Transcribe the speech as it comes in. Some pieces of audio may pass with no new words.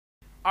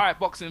All right,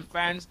 boxing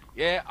fans.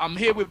 Yeah, I'm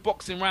here with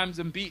boxing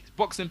beats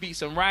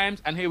and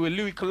rhymes, and here with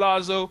Louis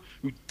Collazo,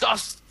 who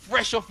just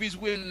fresh off his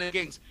win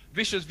against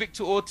vicious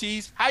Victor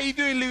Ortiz. How you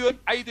doing, Louis?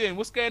 How you doing?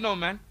 What's going on,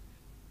 man?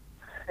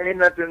 Ain't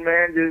nothing,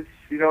 man. Just,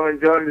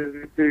 enjoying this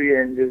victory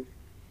and just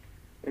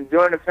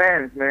enjoying the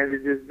fans, man.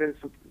 They've just been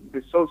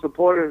so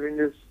supportive and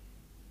just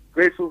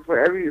grateful for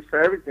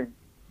everything.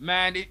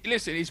 Man,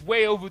 listen, it's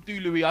way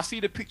overdue, Louis. I see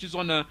the pictures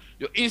on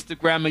your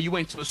Instagram, and you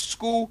went to a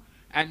school,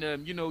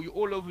 and you're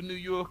all over New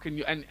York, and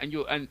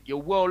you're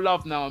well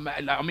loved now,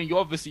 man. Like, I mean, you're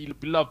obviously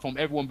beloved from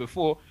everyone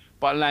before,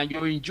 but like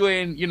you're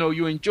enjoying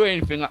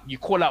everything. You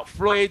call out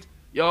Floyd,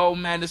 yo,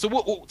 man. So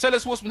tell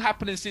us what's been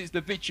happening since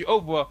the victory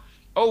over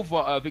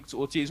Victor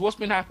Ortiz. What's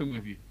been happening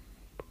with you?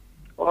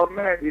 Well,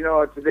 man,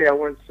 today I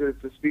went to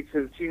speak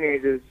to the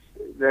teenagers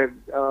that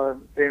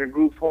they're in a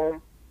group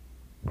home.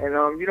 And,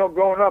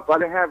 growing up, I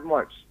didn't have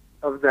much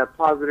of that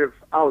positive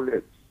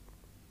outlets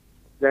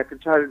that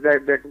could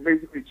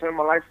basically turn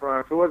my life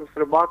around. If it wasn't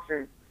for the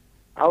boxing,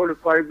 I would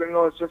have probably been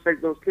lost just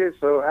like those kids.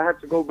 So I had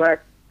to go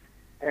back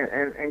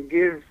and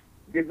give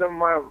them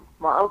my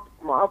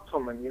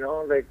upcoming,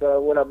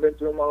 what I've been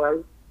through in my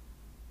life.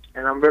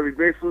 And I'm very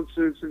grateful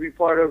to be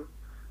part of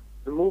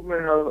the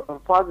movement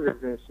of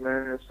positiveness,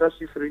 man,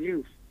 especially for the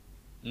youth.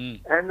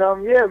 And,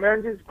 yeah,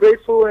 man, just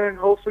grateful, and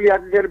hopefully I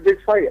can get a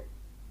big fight.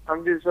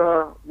 I'm just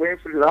waiting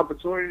for the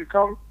opportunity to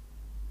come,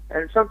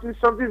 and something's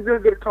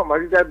good to come. I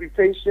just gotta be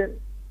patient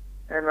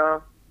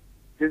and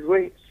just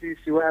wait,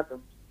 see what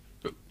happens.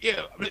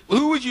 Yeah,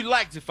 who would you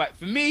like to fight?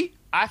 For me,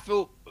 I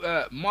feel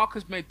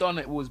Marcus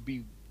Maidana would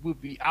be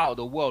out of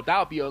the world. That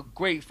would be a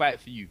great fight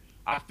for you.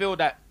 I feel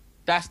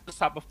that's the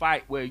type of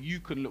fight where you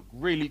can look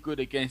really good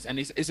against, and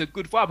it's a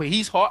good fight. But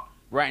he's hot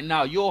right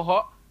now. You're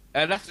hot.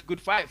 That's a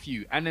good fight for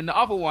you. And then the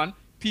other one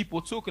people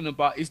are talking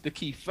about is the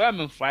Keith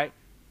Thurman fight.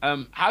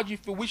 How do you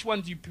feel? Which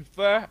one do you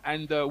prefer,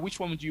 and which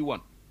one do you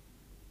want?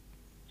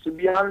 To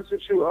be honest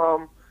with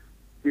you,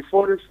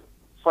 before this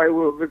fight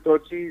with Victor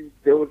Ortiz,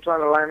 they were trying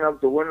to line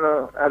up the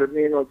winner out of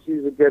me and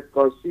Ortiz would get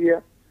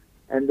Garcia,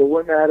 and the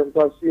winner out of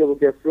Garcia would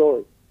get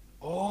Floyd.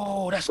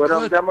 Oh, that's good.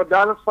 But that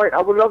Maidana fight,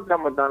 I would love that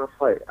Maidana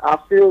fight. I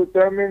feel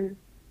Thurman,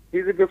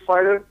 he's a good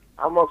fighter.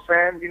 I'm a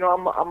fan.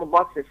 I'm a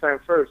boxing fan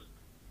first,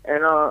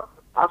 and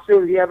I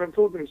feel he hasn't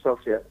proved himself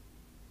yet.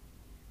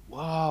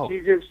 Wow.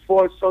 He just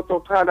fought Soto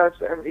Caras,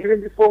 and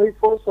even before he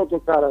fought Soto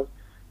Caras,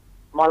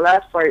 my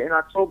last fight in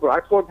October, I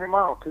called him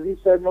out because he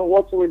said no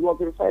welterweight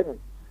wanted to fight him.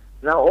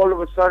 Now all of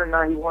a sudden,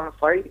 now he want to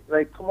fight.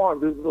 Like, come on,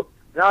 dude. Look,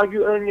 now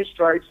you earn your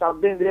stripes.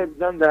 I've been there,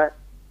 done that.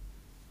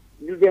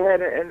 You get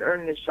ahead and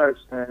earn your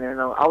stripes, man.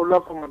 And I would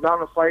love for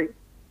Maidana to fight,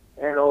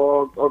 and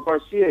or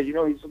Garcia.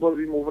 He's supposed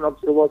to be moving up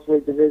to the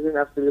welterweight division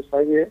after this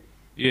fight here.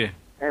 Yeah.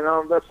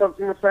 And that's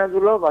something the fans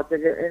would love. I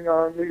think in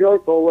New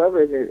York or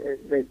wherever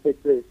it may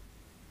take place.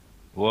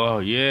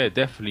 Well, yeah,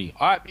 definitely.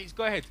 All right, please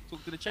go ahead.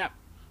 Talk to the chap.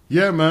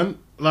 Yeah, man.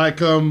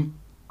 Like,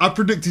 I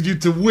predicted you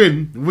to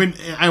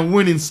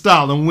win in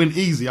style and win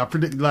easy. I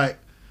predicted,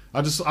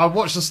 I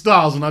watched the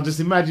styles and I just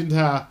imagined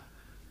how,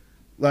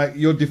 like,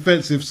 your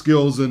defensive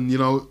skills and,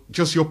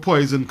 just your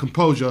poise and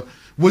composure.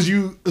 Was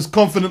you as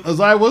confident as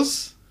I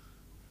was?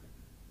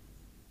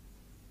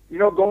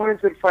 Going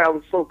into the fight, I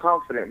was so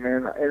confident,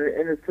 man.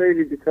 And it's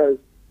crazy because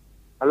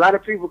a lot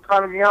of people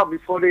counted me out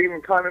before they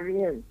even counted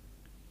me in.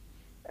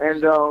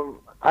 And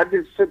I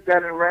just took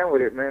that and ran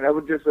with it, man. That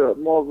was just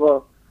more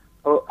of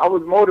I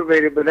was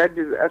motivated, but that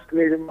just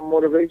escalated my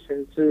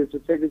motivation to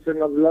take it to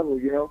another level,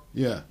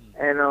 Yeah.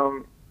 And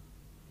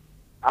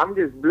I'm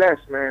just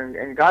blessed, man.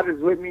 And God is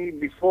with me.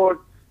 Before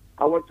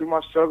I went through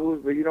my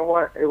struggles, but you know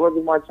what? It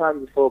wasn't my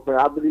time before, but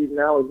I believe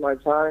now is my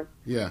time.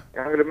 Yeah.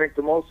 And I'm going to make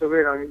the most of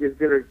it. I'm just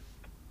going to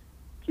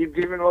keep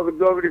giving all the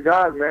glory to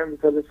God, man,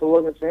 because if it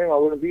wasn't for him, I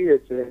wouldn't be here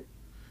today.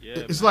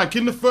 Yeah, it's like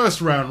in the first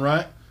round,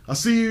 right? I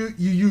see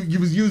you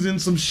was using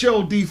some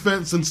shell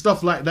defense and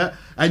stuff like that,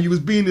 and you was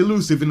being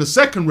elusive. In the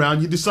second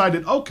round, you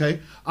decided,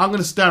 okay, I'm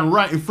going to stand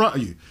right in front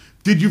of you.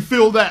 Did you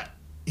feel that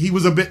he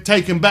was a bit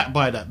taken back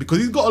by that? Because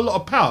he's got a lot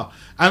of power,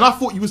 and I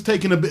thought you was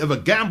taking a bit of a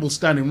gamble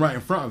standing right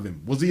in front of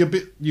him. Was he a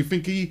bit, you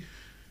think he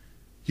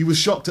was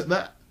shocked at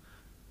that?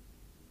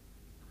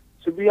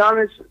 To be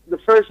honest, the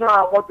first round,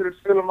 I wanted to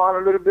feel him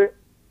out a little bit,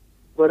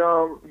 but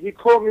he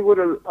caught me with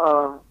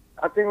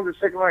I think it was the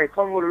second round, he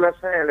caught me with a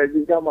left hand that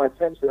just got my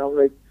attention. I was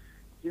like,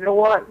 you know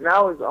what?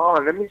 Now it's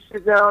on. Let me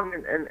sit down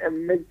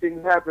and make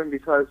things happen,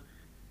 because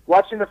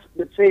watching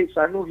the tapes,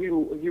 I knew he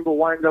would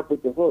wind up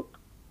with the hook.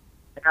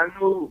 And I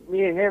knew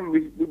me and him,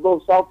 we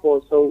both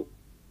southpaws, so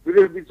we're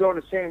going to be throwing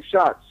the same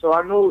shot. So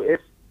I knew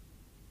if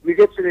we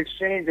get to the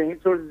exchange and he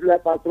throws his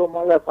left, I throw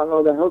my left, I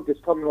know the hook is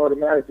coming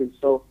automatically.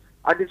 So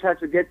I just had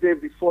to get there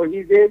before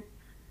he did,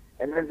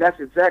 and then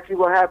that's exactly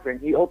what happened.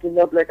 He opened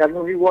up like I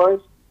knew he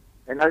was,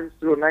 and I just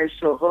threw a nice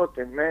short hook,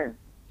 and man.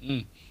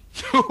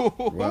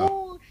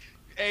 Wow.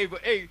 Hey,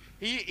 but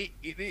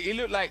he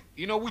looked like,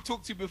 we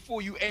talked to you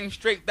before, you aimed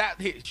straight,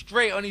 that hit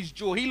straight on his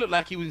jaw. He looked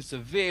like he was in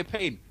severe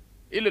pain.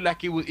 It looked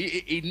like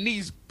his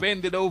knees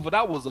bended over.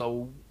 That was that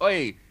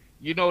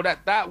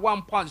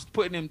one punch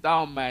putting him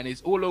down, man.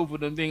 It's all over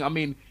the thing. I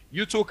mean,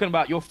 you're talking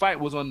about your fight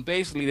was on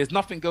basically. There's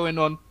nothing going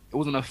on. It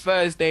was on a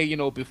Thursday, you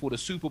know, before the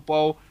Super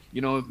Bowl.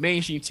 You know,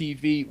 mainstream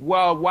TV.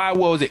 Well, why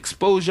was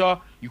exposure?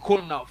 You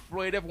calling out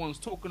Floyd? Everyone's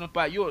talking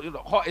about you're the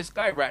hottest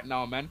guy right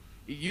now, man.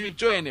 You're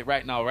enjoying it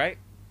right now, right?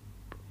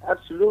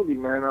 Absolutely,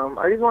 man.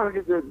 I just want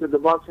to get the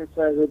boxing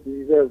fans what they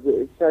deserve,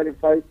 the exciting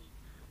fights.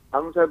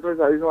 I'm the type of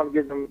person, I just want to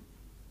give them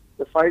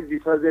the fight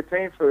because they're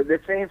paying for it. They're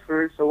paying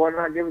for it, so why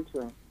not give it to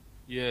them?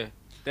 Yeah,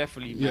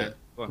 definitely, man.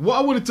 Yeah. What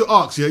I wanted to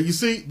ask you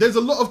see, there's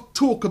a lot of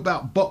talk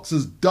about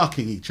boxers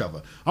ducking each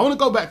other. I want to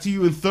go back to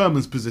you in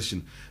Thurman's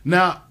position.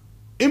 Now,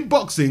 in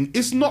boxing,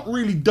 it's not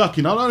really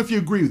ducking. I don't know if you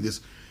agree with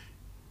this.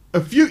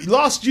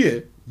 Last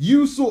year,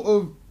 you sort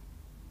of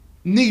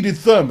needed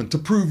Thurman to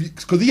prove,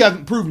 because he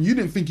hasn't proven, you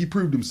didn't think he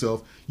proved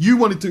himself. You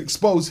wanted to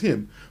expose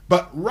him.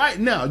 But right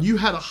now, you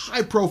had a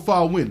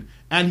high-profile win,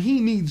 and he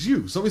needs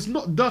you. So it's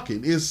not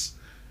ducking. It's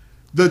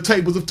the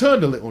tables have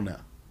turned a little now.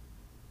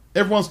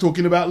 Everyone's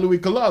talking about Louis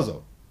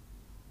Collazo.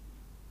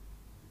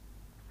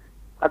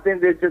 I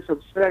think they're just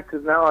upset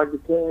because now I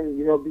became,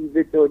 be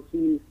Victor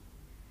Ortiz,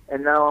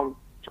 and now I'm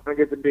trying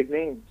to get the big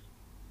names.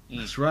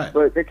 That's right.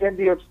 But they can't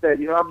be upset.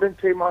 I've been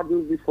paid my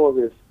dues before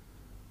this.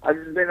 I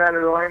just been out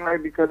of the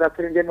limelight because I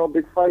couldn't get no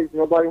big fights.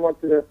 Nobody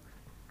wanted to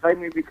fight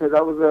me because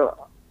I was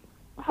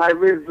a high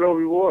risk, low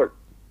reward.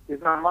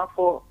 It's not my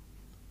fault.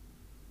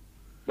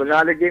 But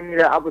now they gave me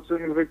that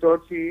opportunity with Victor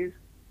Ortiz.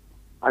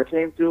 I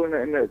came through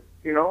in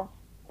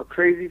a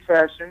crazy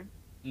fashion,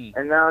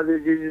 and now they're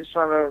just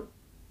trying to,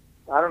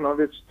 I don't know,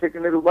 they're just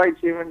taking little bites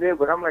here and there,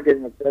 but I'm not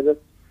getting upset. That's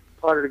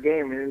part of the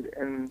game,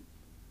 and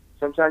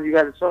sometimes you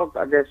got to talk,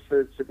 I guess,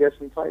 to get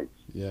some fights.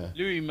 Yeah.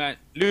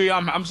 Louis,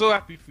 I'm so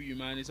happy for you,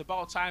 man. It's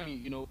about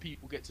time,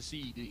 people get to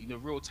see the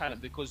real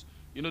talent because,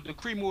 the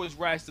cream always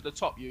rise to the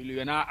top, Louis.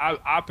 And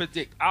I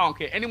predict, I don't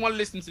care, anyone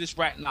listening to this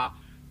right now,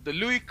 the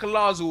Louis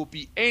Collazo will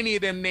be any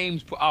of them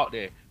names put out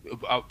there.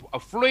 A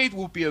Floyd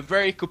will be a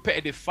very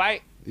competitive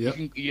fight. Yep.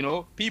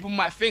 People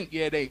might think,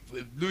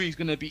 Louis is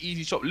going to be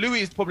easy shot.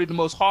 Louis is probably the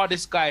most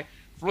hardest guy.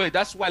 Floyd,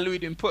 that's why Louis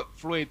didn't put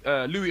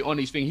Louis on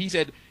his thing. He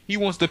said he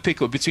wants to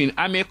pick up between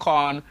Amir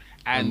Khan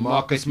and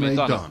Marcus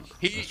Maidana.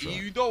 Right.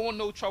 You don't want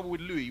no trouble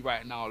with Louis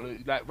right now.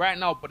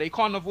 But they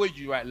can't avoid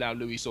you right now,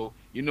 Louis. So,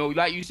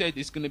 like you said,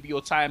 it's going to be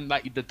your time.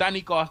 Like the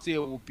Danny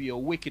Garcia will be a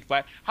wicked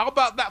fight. How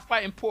about that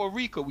fight in Puerto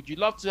Rico? Would you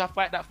love to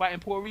fight that fight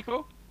in Puerto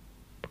Rico?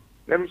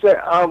 Let me say,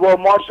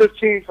 March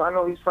 15th, I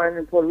know he's fighting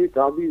in Puerto Rico.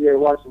 I'll be there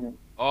watching him.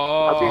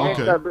 Oh,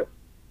 okay.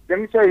 Let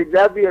me tell you,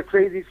 that'd be a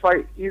crazy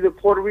fight, either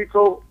Puerto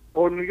Rico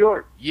or New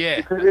York. Yeah.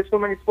 Because there's so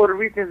many Puerto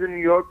Ricans in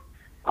New York.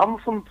 I'm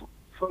from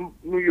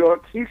New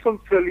York. He's from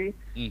Philly.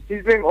 He's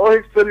bringing all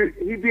his Philly.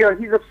 He's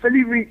a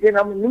Philly Rican.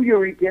 I'm a New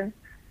Yorican.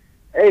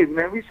 Hey,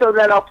 man, we sell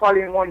that out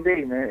probably in one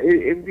day, man.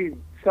 It'd be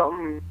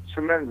something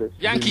tremendous.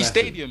 Yankee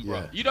Stadium, bro.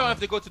 Yeah. You don't have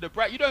to go to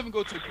you don't even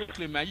go to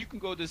Brooklyn, man. You can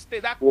go to the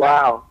state.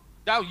 Wow.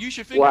 You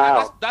should think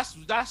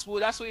that's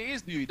what it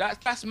is, dude.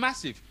 That's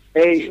massive.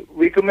 Hey,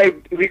 we could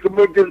make this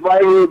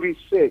viral. Be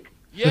sick.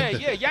 Yeah,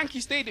 Yankee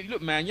Stadium.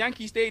 Look, man,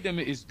 Yankee Stadium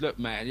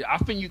man. I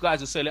think you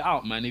guys will sell it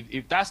out, man.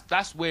 If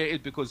that's where it is,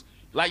 because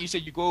like you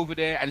said, you go over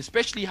there, and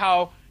especially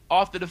how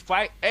after the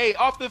fight,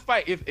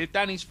 if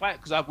Danny's fight,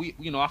 because I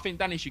think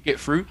Danny should get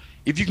through.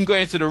 If you can go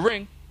into the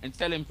ring and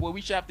tell him, boy,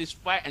 we should have this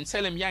fight, and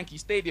tell him Yankee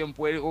Stadium,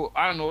 boy, or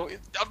I don't know,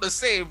 I'm the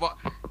same, but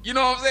you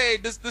know what I'm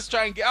saying? Just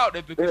try and get out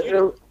there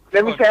because.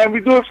 Let me say,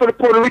 we do it for the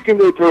Puerto Rican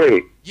Day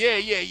Parade.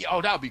 Yeah.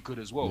 Oh, that'll be good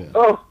as well. Yeah.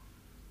 Oh,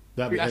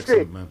 that'd be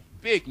excellent, man.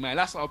 Big, man.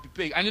 That'll be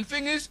big. And the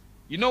thing is,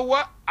 you know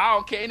what? I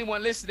don't care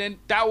anyone listening.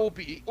 That will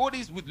be all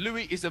these with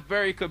Louis is a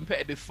very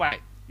competitive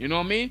fight. You know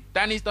what I mean?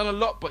 Danny's done a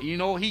lot, but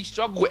he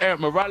struggled with Eric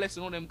Morales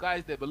and all them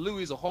guys there. But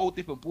Louis is a whole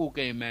different ball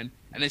game, man.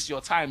 And it's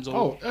your time zone.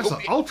 Oh, that's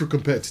an ultra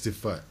competitive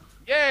fight.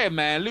 Yeah,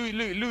 man.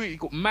 Louis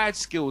got mad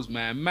skills,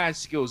 man. Mad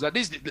skills. Like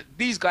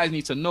these guys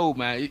need to know,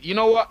 man. You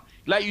know what?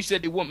 Like you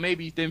said,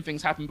 maybe them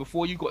things happened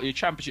before. You got your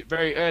championship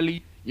very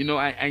early,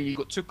 and you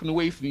got taken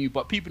away from you.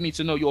 But people need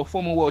to know you're a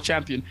former world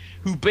champion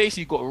who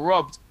basically got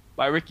robbed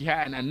by Ricky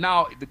Hatton, and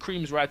now the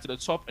cream's right to the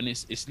top, and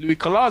it's Louis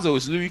Collazo.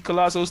 It's Louis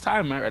Collazo's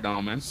time right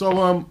now, man.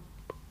 So,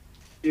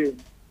 yeah.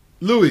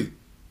 Louis,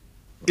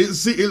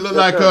 it looked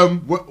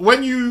like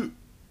when you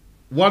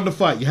won the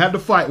fight, you had the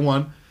fight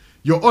won.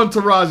 Your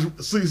entourage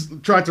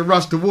tried to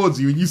rush towards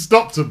you, and you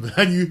stopped them,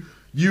 and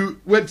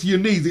you went to your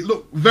knees. It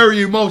looked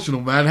very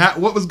emotional, man.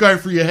 What was going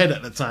through your head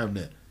at the time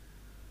there?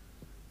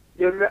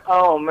 Yeah,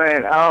 oh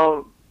man.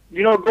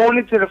 Going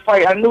into the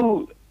fight, I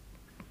knew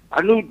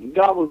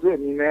God was with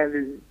me,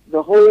 man.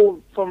 The whole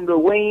from the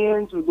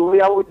weigh-in to the way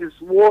I was just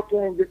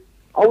walking,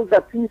 I was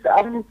at peace.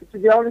 I didn't, to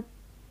be honest,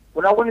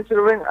 when I went into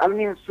the ring, I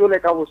didn't even feel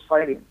like I was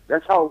fighting.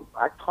 That's how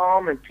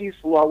calm and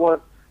peaceful I was.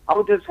 I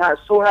was just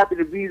so happy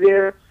to be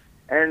there,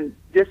 and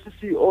just to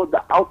see all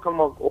the outcome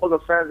of all the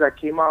fans that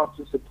came out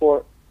to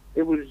support.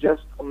 It was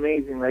just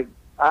amazing. Like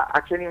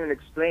I can't even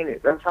explain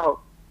it. That's how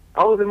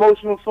I was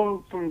emotional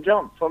from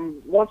jump.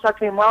 From once I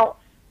came out,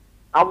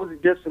 I was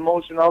just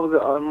emotional. I was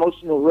an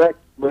emotional wreck.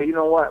 But you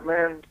know what,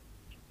 man?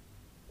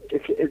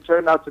 It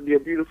turned out to be a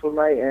beautiful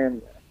night,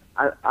 and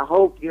I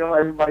hope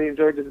everybody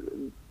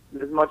enjoyed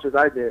as much as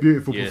I did.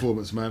 Beautiful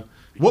performance, man.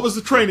 What was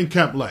the training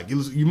camp like?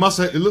 You must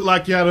have, it looked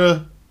like you had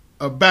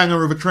a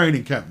banger of a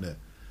training camp there.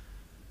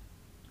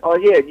 Oh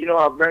yeah, you know,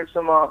 I bring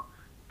some.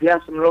 We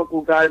have some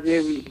local guys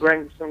here. We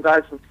bring some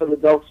guys from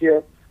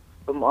Philadelphia,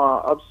 from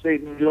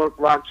upstate New York,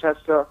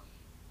 Rochester.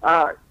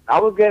 I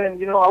was getting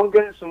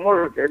some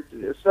work,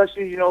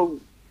 especially, you know,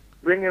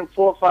 bringing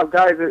 4 or 5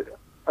 guys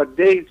a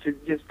day to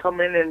just come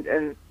in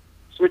and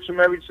switch them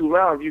every 2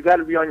 rounds. You got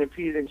to be on your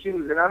P's and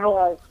Q's, and I know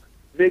how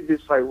big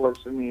this fight was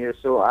for me here.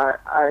 So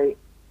I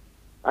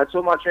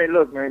told my trainer,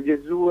 look, man,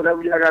 just do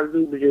whatever y'all got to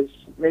do, but just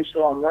make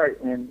sure I'm right.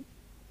 And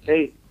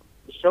hey,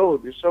 it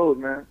showed,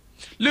 man.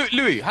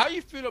 Louis, how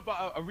you feel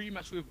about a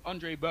rematch with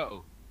Andre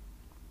Berto?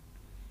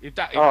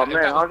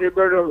 Andre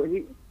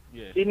Berto,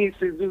 he needs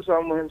to do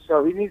something with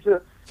himself. He needs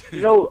to,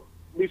 you know,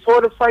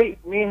 before the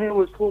fight, me and him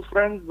was cool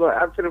friends, but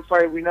after the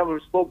fight, we never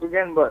spoke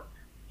again. But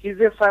he's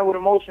been fighting with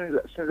emotions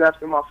since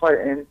after my fight,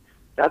 and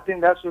I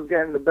think that's what's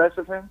getting the best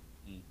of him.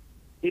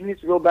 He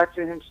needs to go back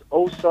to his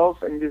old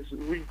self and just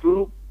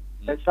regroup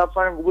and stop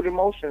fighting with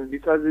emotions,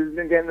 because he's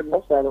been getting the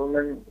best out of him,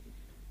 and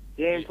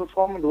he ain't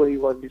performing the way he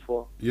was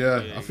before.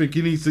 Yeah, I think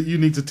you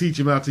need to teach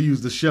him how to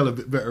use the shell a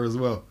bit better as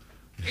well.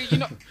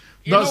 I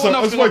was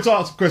going to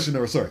ask a question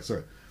there.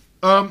 Sorry.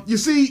 You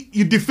see,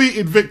 you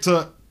defeated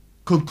Victor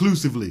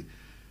conclusively.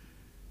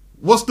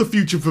 What's the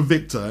future for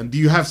Victor, and do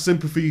you have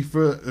sympathy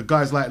for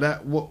guys like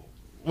that?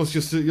 What's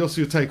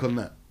your take on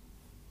that?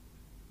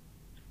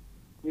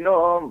 You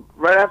know,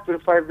 right after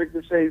the fight,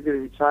 Victor said he's gonna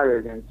retire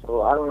again.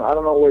 So I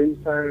don't know what he's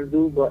trying to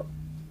do, but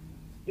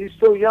he's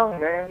still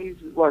young, man. He's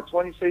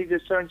 20? So he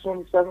just turned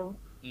 27.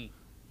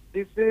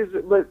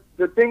 But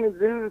the thing is,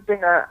 this is the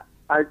thing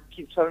I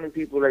keep telling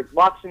people: like,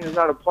 boxing is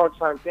not a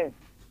part-time thing.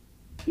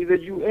 Either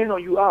you in or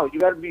you out. You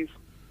got to be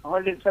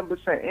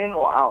 110% in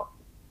or out.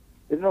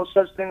 There's no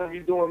such thing as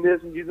you doing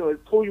this and you doing.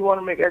 It's cool you want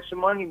to make extra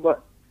money,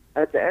 but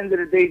at the end of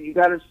the day, you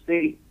got to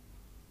stay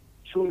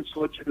true to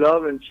what you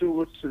love and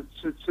true to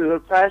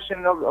the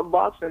passion of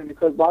boxing,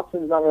 because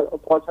boxing is not a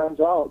part-time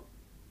job.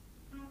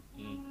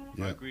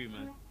 I agree,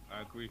 man.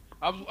 I agree.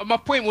 My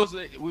point was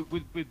with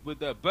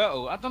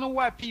Berto. I don't know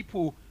why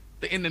people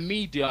in the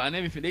media and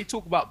everything, they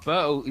talk about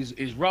Berto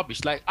is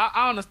rubbish. Like,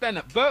 I understand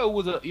that Berto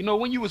was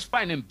when you was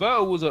fighting him,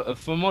 Berto was a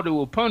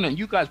formidable opponent.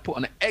 You guys put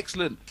on an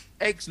excellent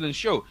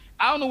show.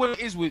 I don't know what it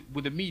is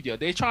with the media.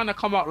 They're trying to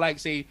come out like,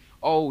 say,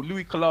 oh,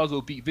 Louis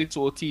Collazo beat Victor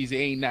Ortiz. It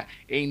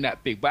ain't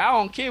that big. But I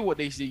don't care what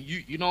they say.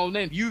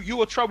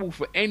 You're trouble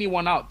for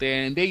anyone out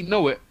there, and they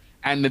know it.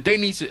 And they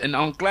need to. And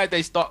I'm glad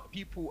they start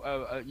people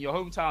in your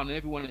hometown and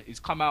everyone is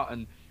come out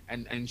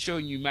and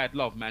showing you mad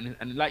love, man.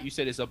 And like you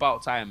said, it's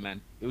about time,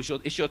 man.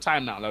 It's your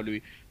time now,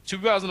 Louis.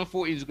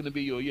 2014 is going to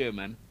be your year,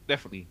 man.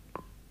 Definitely.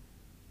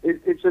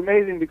 It's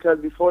amazing, because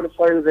before the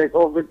fight, it was like,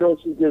 oh, Victor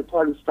Ortiz did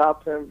probably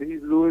stop him, but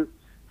he's Louis,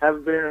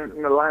 haven't been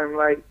in the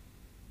limelight.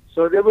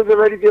 So they was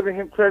already giving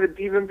him credit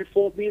even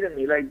before beating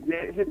me. Like,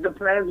 the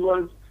plans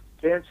was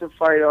Dan to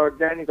fight or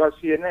Danny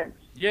Garcia next.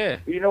 Yeah.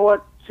 But you know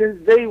what?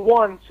 Since day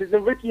one, since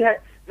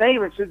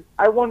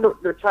I won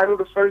the title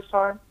the first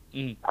time,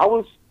 I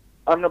was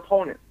an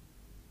opponent.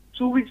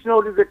 2 weeks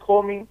notice, they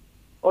call me.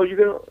 Oh,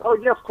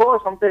 yeah, of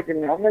course, I'm taking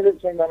it. I'm not going to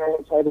turn down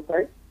a title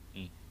fight.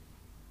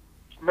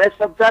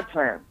 Messed up that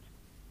plan.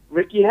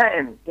 Ricky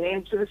Hatton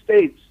came to the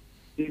States.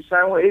 He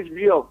signed with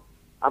HBO.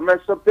 I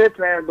messed up their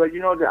plan, but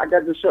I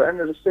got the short end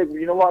of the stick. But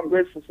you know what? I'm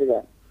grateful for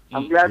that.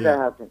 I'm glad that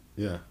happened.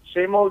 Yeah.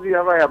 Shea Mosley,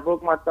 all right, I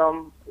broke my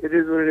thumb. It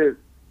is what it is.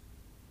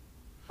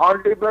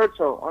 Andre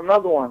Berto,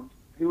 another one.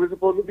 He was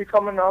supposed to be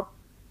coming up.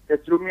 They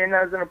threw me in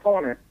as an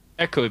opponent.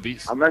 Echo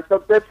beats. I messed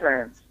up their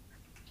plans.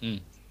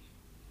 And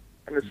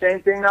the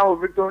same thing now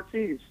with Victor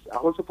Ortiz. I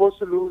was supposed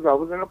to lose. I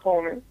was an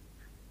opponent.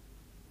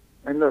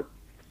 And look.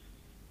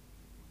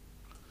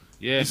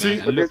 Yeah,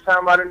 but this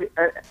time I didn't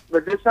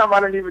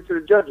leave it to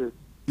the judges.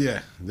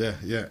 Yeah.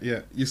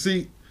 You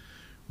see,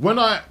 when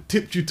I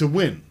tipped you to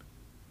win,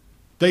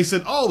 they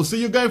said, oh, so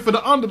you're going for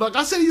the underdog.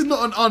 I said he's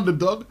not an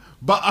underdog,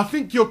 but I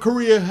think your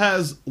career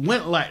has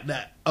went like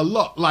that a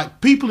lot.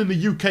 Like, people in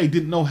the UK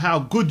didn't know how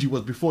good you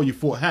was before you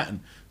fought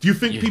Hatton. Do you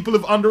think people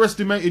have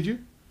underestimated you?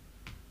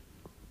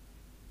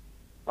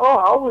 Oh,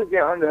 I always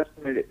get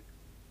underestimated.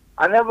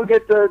 I never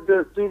get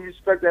the due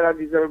respect that I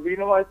deserve, but you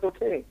know what? It's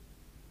okay.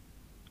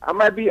 I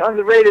might be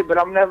underrated, but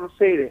I'm never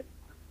faded.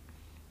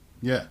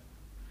 Yeah.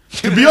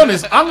 To be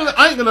honest,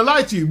 I ain't gonna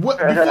lie to you.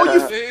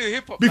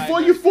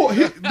 Before you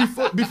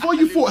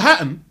fought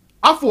Hatton,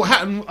 I thought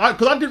Hatton,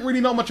 because I didn't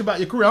really know much about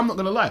your career. I'm not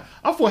gonna lie.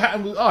 I thought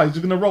Hatton was, he's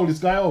just gonna roll this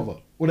guy over,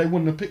 or they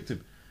wouldn't have picked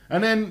him.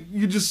 And then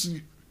you just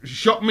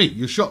shot me.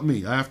 You shot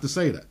me. I have to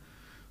say that.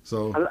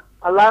 So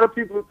a lot of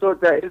people thought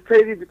that. It's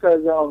crazy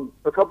because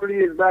a couple of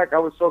years back, I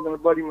was talking to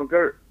Buddy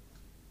McGirt,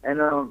 and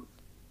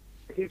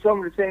he told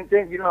me the same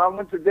thing. I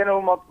went to dinner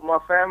with my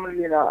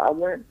family, and I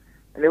went.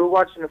 And they were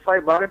watching the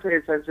fight, but I didn't pay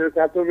attention.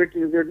 I thought Ricky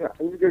was going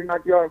to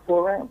knock you out in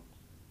 4 rounds.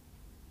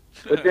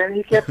 But then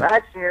he kept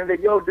asking me,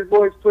 like, yo, this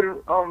boy's putting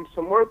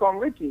some work on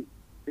Ricky.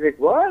 He's like,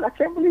 what? I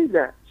can't believe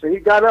that. So he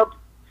got up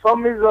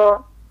from his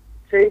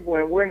table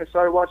and win and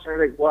started watching.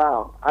 Like,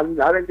 wow, I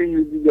didn't think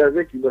you got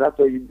Ricky, but I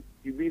thought you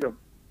beat him.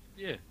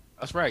 Yeah,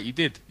 that's right. You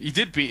did. You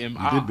did beat him.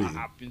 You did beat him.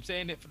 I've been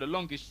saying it for the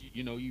longest.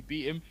 You know, you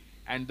beat him,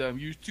 and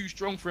you was too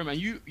strong for him, and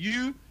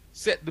you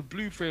set the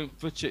blueprint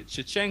for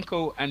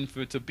Shevchenko and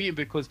to beat him,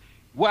 because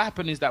what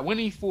happened is that when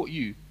he fought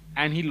you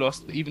and he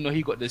lost, even though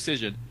he got the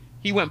decision,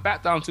 he went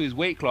back down to his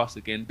weight class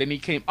again. Then he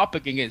came up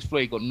again against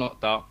Floyd, got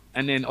knocked out,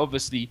 and then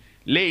obviously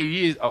later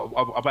years,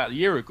 about a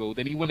year ago,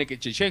 then he went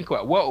against Shevchenko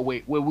at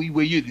welterweight,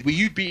 where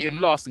you beat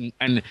him last,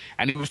 and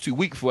he was too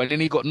weak for it, and then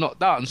he got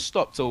knocked out and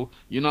stopped. So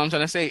you know what I'm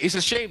trying to say? It's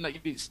a shame that you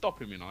didn't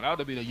stop him. You know, that would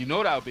have been, that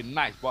would have been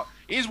nice, but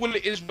it is what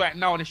it is right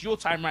now, and it's your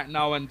time right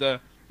now, and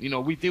you know,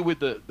 we deal with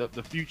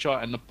the future,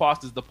 and the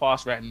past is the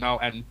past right now.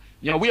 And,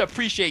 you know, we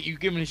appreciate you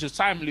giving us your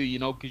time, Louis, you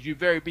know, because you're a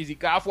very busy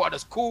guy. I thought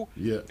that's cool.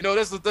 Yeah. You know,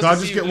 that's Can I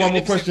just get one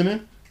more question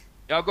in?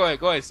 Yeah, go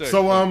ahead, sir.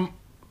 So,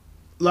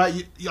 like,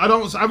 I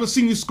haven't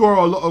seen you score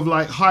a lot of,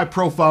 like,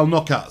 high-profile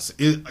knockouts.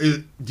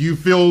 Do you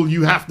feel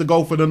you have to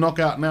go for the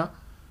knockout now?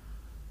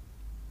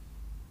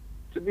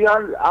 To be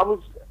honest, I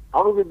was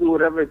going to do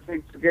whatever it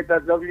takes to get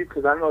that W,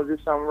 because I know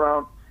this time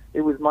around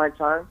it was my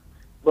time.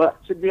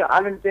 But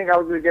I didn't think I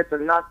was going to get the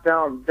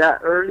knockdown that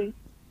early.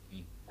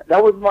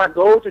 That was my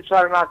goal, to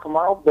try to knock him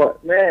out.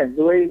 But, man,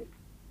 the way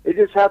it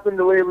just happened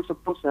the way it was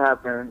supposed to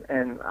happen.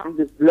 And I'm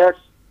just blessed.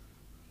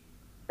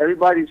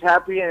 Everybody's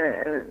happy,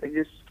 and it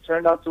just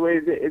turned out the way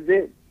it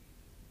did.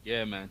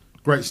 Yeah, man.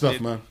 Great stuff,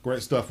 man.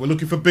 Great stuff. We're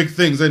looking for big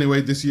things anyway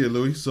this year,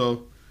 Louis.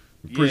 So,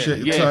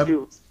 appreciate your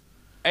time.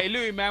 Hey,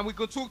 Louis, man, we're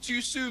going to talk to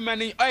you soon, man.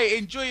 Hey,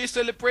 enjoy your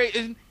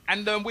celebration,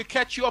 and we'll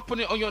catch you up on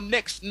it on your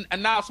next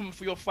announcement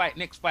for your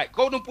next fight.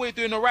 Golden Boy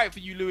doing all right for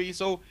you, Louis,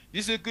 so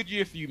this is a good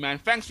year for you, man.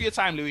 Thanks for your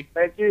time, Louis.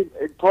 Thank you.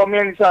 Call me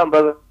anytime,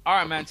 brother. All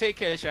right, man. Take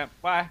care, champ.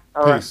 Bye.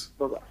 All right.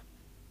 Bye-bye.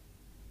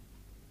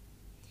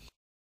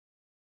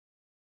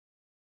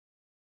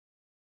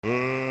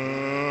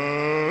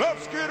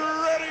 Let's get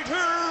ready to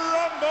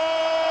rumble!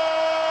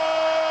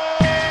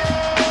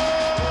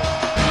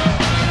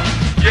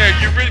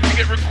 Yeah, you ready to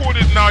get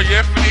recorded now,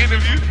 yeah, for the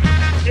interview?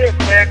 Yes,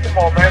 man. Come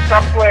on, man.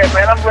 Stop playing,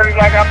 man. I'm ready.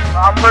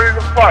 I'm ready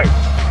to fight.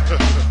 Is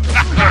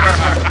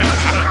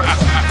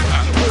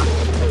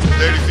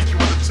there anything you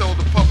want to tell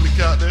the public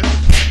out there?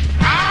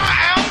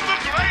 I am the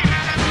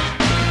greatest!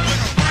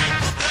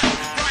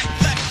 Right,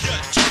 left,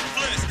 you're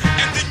toothless,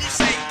 and then you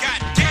say,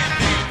 God damn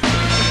it.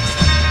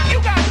 You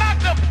got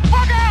knocked the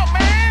fuck out,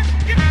 man!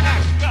 Get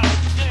knocked out,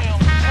 damn.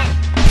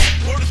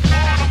 Word is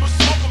born, I'ma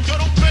smoke 'em, yo,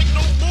 don't make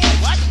no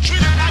move. I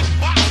treat it like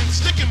boxing,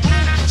 stick and move,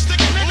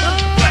 nigga.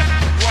 Left,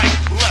 right,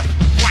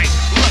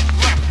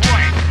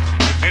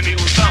 and he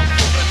was out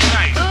for the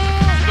night.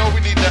 You know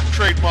we need that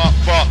trademark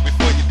bark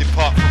before you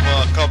depart from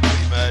our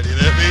company, man. You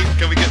know what I mean?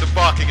 Can we get the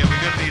bark again?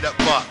 We're gonna need that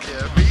bark. You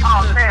know what I mean?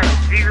 Oh, man.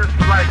 Jesus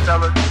for life,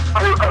 fellas.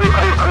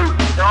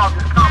 Dog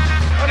is coming.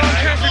 I don't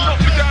care if he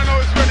knocked me down, I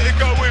was ready to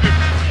go with him.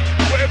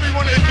 Whatever you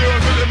wanted to do, I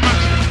was gonna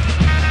match him.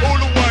 All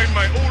the way,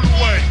 mate, all the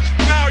way.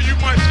 Now you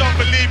might start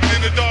believing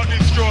in the Dark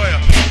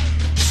Destroyer.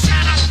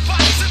 Shout out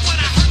boxing when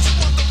I heard you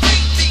on the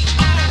radio.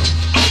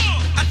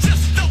 I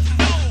just don't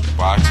know.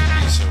 Boxing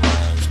beats and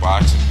rhymes,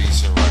 boxing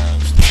beats and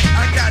rhymes.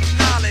 I got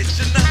knowledge,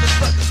 and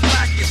motherfuckers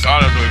lacking.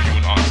 I don't know if you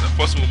want to answer.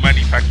 Possible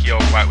Manny Pacquiao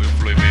fight with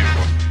Floyd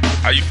Mayweather.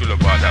 How you feel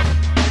about that?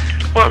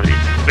 Well,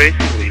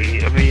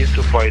 basically, I mean, it's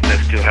a fight that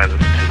still has a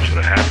potential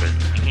to happen.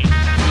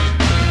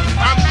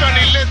 I'm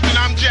Sonny Liston,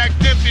 I'm Jack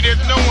Dempsey. There's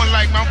no one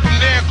like me. I'm from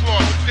their claw.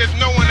 There's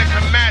no one that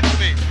can match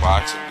me.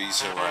 Boxing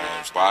beats and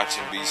rhymes,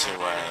 boxing beats and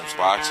rhymes,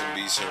 boxing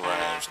beats and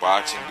rhymes,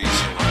 boxing beats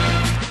and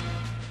rhymes.